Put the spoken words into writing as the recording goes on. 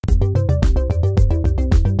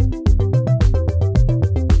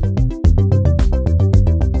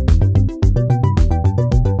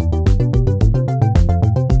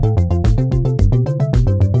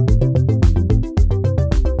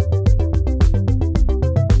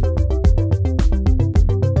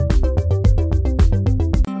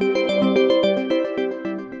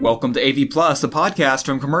welcome to AV Plus, the podcast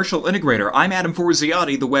from Commercial Integrator. I'm Adam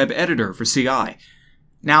Forziati, the web editor for CI.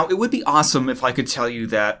 Now, it would be awesome if I could tell you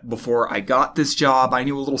that before I got this job, I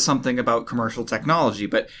knew a little something about commercial technology,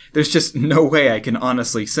 but there's just no way I can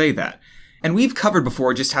honestly say that. And we've covered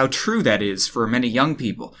before just how true that is for many young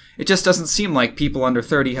people. It just doesn't seem like people under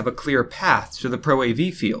 30 have a clear path to the Pro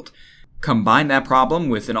AV field. Combine that problem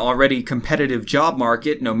with an already competitive job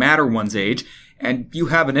market, no matter one's age, and you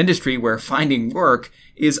have an industry where finding work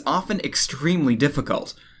is often extremely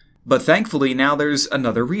difficult. But thankfully, now there's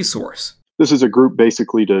another resource. This is a group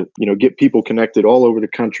basically to, get people connected all over the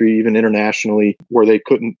country, even internationally, where they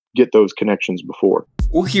couldn't get those connections before.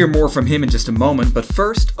 We'll hear more from him in just a moment, but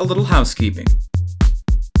first, a little housekeeping.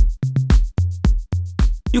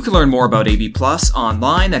 You can learn more about AV Plus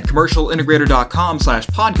online at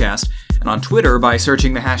commercialintegrator.com/podcast and on Twitter by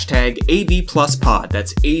searching the hashtag AVPlusPod.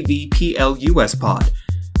 That's AVPLUSPod.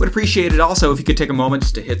 Would appreciate it also if you could take a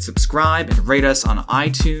moment to hit subscribe and rate us on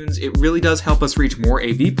iTunes. It really does help us reach more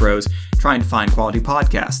AV pros trying to find quality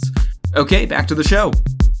podcasts. Okay, back to the show.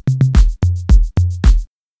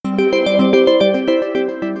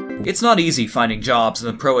 It's not easy finding jobs in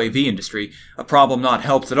the Pro AV industry, a problem not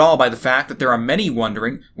helped at all by the fact that there are many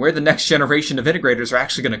wondering where the next generation of integrators are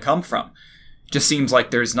actually going to come from. It just seems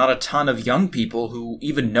like there's not a ton of young people who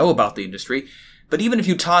even know about the industry, but even if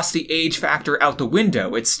you toss the age factor out the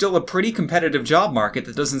window, it's still a pretty competitive job market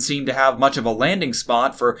that doesn't seem to have much of a landing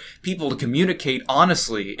spot for people to communicate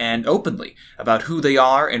honestly and openly about who they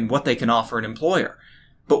are and what they can offer an employer.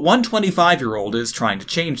 But one 25-year-old is trying to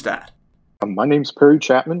change that. My name's Perry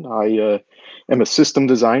Chapman. I am a system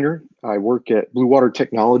designer. I work at Blue Water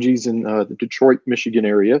Technologies in the Detroit, Michigan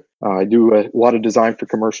area. I do a lot of design for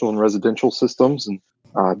commercial and residential systems, and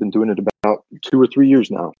I've been doing it about 2 or 3 years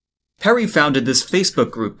now. Perry founded this Facebook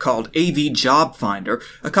group called AV Job Finder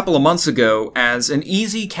a couple of months ago as an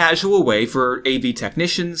easy, casual way for AV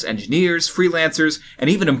technicians, engineers, freelancers, and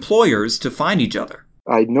even employers to find each other.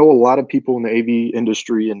 I know a lot of people in the AV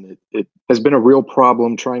industry, and it has been a real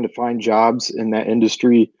problem trying to find jobs in that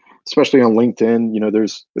industry, especially on LinkedIn.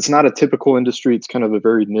 It's not a typical industry. It's kind of a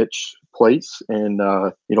very niche place. And,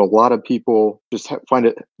 a lot of people just find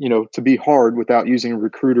it, to be hard without using a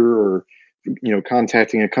recruiter or,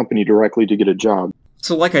 contacting a company directly to get a job.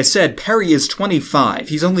 So like I said, Perry is 25.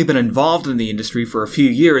 He's only been involved in the industry for a few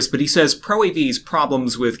years, but he says Pro AV's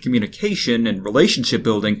problems with communication and relationship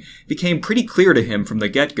building became pretty clear to him from the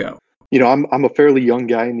get-go. I'm a fairly young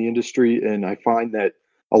guy in the industry, and I find that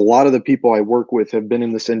a lot of the people I work with have been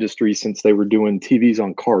in this industry since they were doing TVs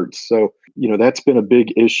on cards. So, that's been a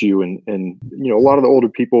big issue. And a lot of the older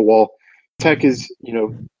people, while tech is,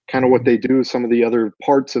 kind of what they do, some of the other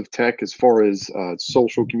parts of tech as far as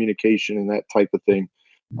social communication and that type of thing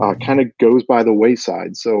kind of goes by the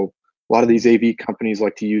wayside. So a lot of these AV companies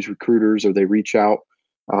like to use recruiters, or they reach out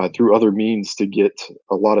through other means to get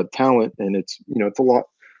a lot of talent. And it's a lot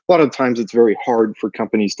of times it's very hard for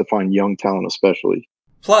companies to find young talent, especially.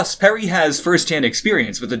 Plus, Perry has first-hand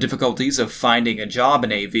experience with the difficulties of finding a job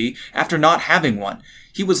in AV after not having one.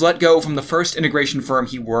 He was let go from the first integration firm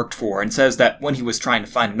he worked for and says that when he was trying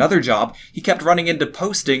to find another job, he kept running into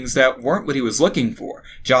postings that weren't what he was looking for,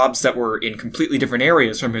 jobs that were in completely different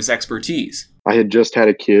areas from his expertise. I had just had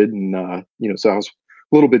a kid, and so I was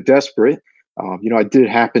a little bit desperate. I did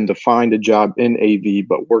happen to find a job in AV,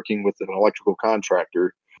 but working with an electrical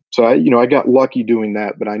contractor. So I got lucky doing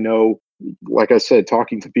that, but I know, like I said,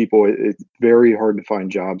 talking to people, it's very hard to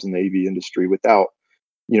find jobs in the AV industry without,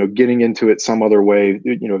 getting into it some other way,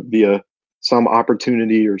 via some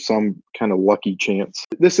opportunity or some kind of lucky chance.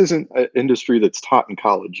 This isn't an industry that's taught in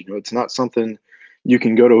college. It's not something you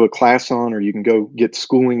can go to a class on or you can go get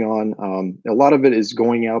schooling on. A lot of it is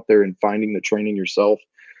going out there and finding the training yourself.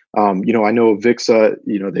 I know Avixa,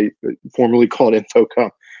 they formerly called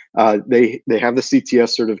Infocom. They have the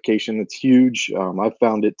CTS certification. That's huge. I've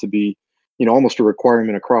found it to be, almost a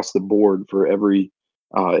requirement across the board for every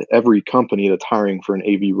company that's hiring for an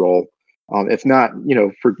AV role. If not,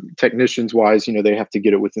 for technicians wise, they have to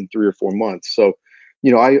get it within 3 or 4 months. So,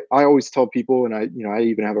 I always tell people, and I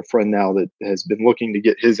even have a friend now that has been looking to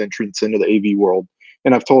get his entrance into the AV world.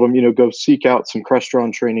 And I've told him, go seek out some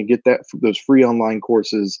Crestron training, get those free online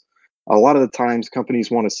courses. A lot of the times companies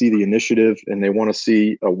want to see the initiative and they want to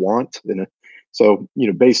see a want. So,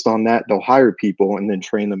 based on that, they'll hire people and then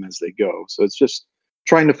train them as they go. So it's just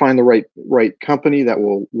trying to find the right company that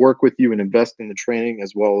will work with you and invest in the training,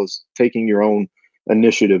 as well as taking your own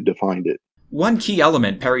initiative to find it. One key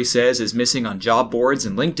element Perry says is missing on job boards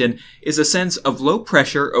and LinkedIn is a sense of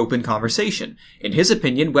low-pressure, open conversation. In his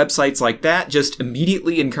opinion, websites like that just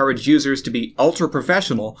immediately encourage users to be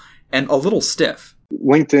ultra-professional and a little stiff.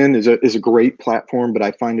 LinkedIn is a great platform, but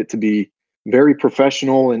I find it to be very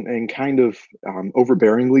professional and kind of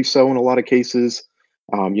overbearingly so in a lot of cases.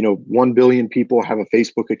 1 billion people have a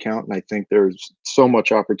Facebook account, and I think there's so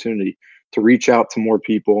much opportunity to reach out to more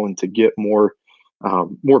people and to get more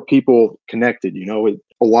people connected.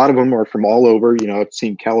 A lot of them are from all over. I've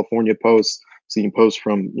seen California posts, seen posts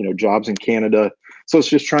from jobs in Canada. So it's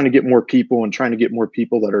just trying to get more people and trying to get more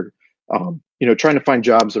people that are trying to find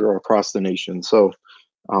jobs that are across the nation. So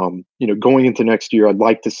going into next year, I'd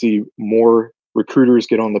like to see more recruiters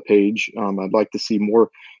get on the page. I'd like to see more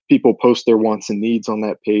people post their wants and needs on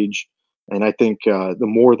that page. And I think the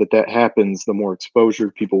more that happens, the more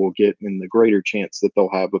exposure people will get and the greater chance that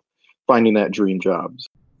they'll have of finding that dream job.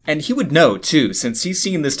 And he would know, too, since he's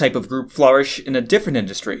seen this type of group flourish in a different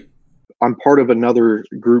industry. I'm part of another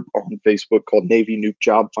group on Facebook called Navy Nuke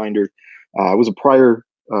Job Finder. I was a prior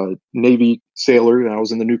Navy sailor, and I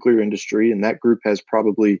was in the nuclear industry, and that group has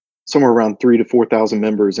probably somewhere around 3,000 to 4,000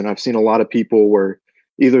 members. And I've seen a lot of people where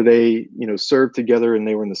either they, served together and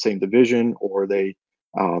they were in the same division, or they,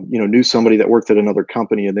 knew somebody that worked at another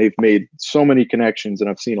company, and they've made so many connections. And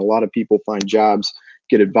I've seen a lot of people find jobs,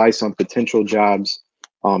 get advice on potential jobs.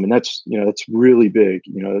 And that's really big.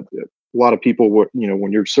 A lot of people,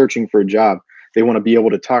 when you're searching for a job, they want to be able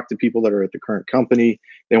to talk to people that are at the current company.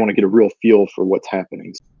 They want to get a real feel for what's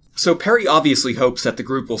happening. So Perry obviously hopes that the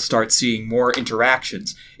group will start seeing more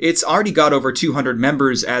interactions. It's already got over 200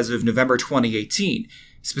 members as of November 2018.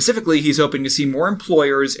 Specifically, he's hoping to see more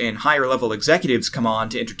employers and higher-level executives come on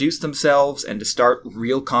to introduce themselves and to start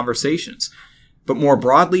real conversations. But more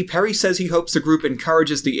broadly, Perry says he hopes the group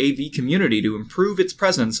encourages the AV community to improve its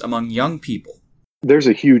presence among young people. There's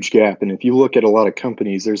a huge gap, and if you look at a lot of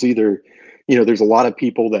companies, there's either there's a lot of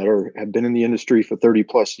people that have been in the industry for 30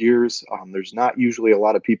 plus years. There's not usually a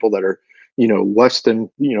lot of people that are, less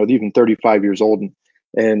than, even 35 years old.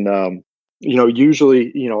 And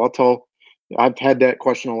usually, I've had that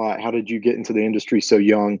question a lot. How did you get into the industry so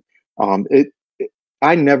young?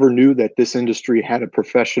 I never knew that this industry had a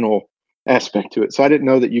professional aspect to it. So I didn't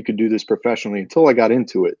know that you could do this professionally until I got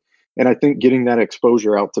into it. And I think getting that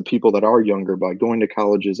exposure out to people that are younger by going to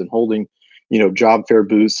colleges and holding job fair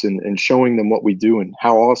booths and showing them what we do and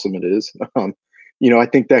how awesome it is. I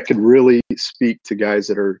think that could really speak to guys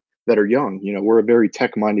that are young. We're a very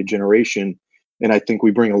tech-minded generation, and I think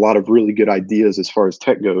we bring a lot of really good ideas as far as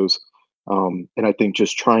tech goes. And I think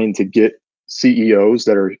just trying to get CEOs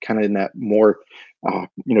that are kind of in that more,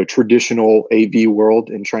 traditional AV world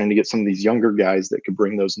and trying to get some of these younger guys that could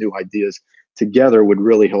bring those new ideas together would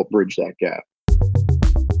really help bridge that gap.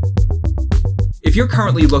 If you're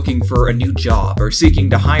currently looking for a new job or seeking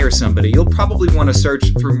to hire somebody, you'll probably want to search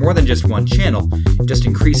through more than just one channel. It just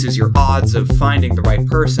increases your odds of finding the right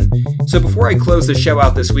person. So before I close the show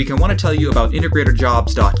out this week, I want to tell you about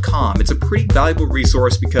integratorjobs.com. It's a pretty valuable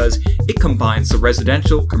resource because it combines the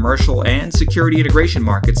residential, commercial, and security integration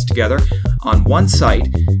markets together on one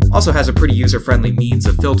site. Also has a pretty user-friendly means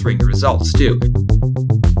of filtering the results, too.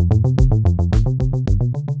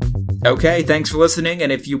 Okay, thanks for listening,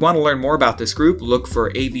 and if you want to learn more about this group, look for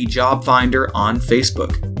AV Job Finder on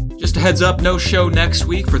Facebook. Just a heads up, no show next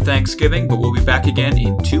week for Thanksgiving, but we'll be back again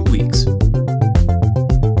in 2 weeks.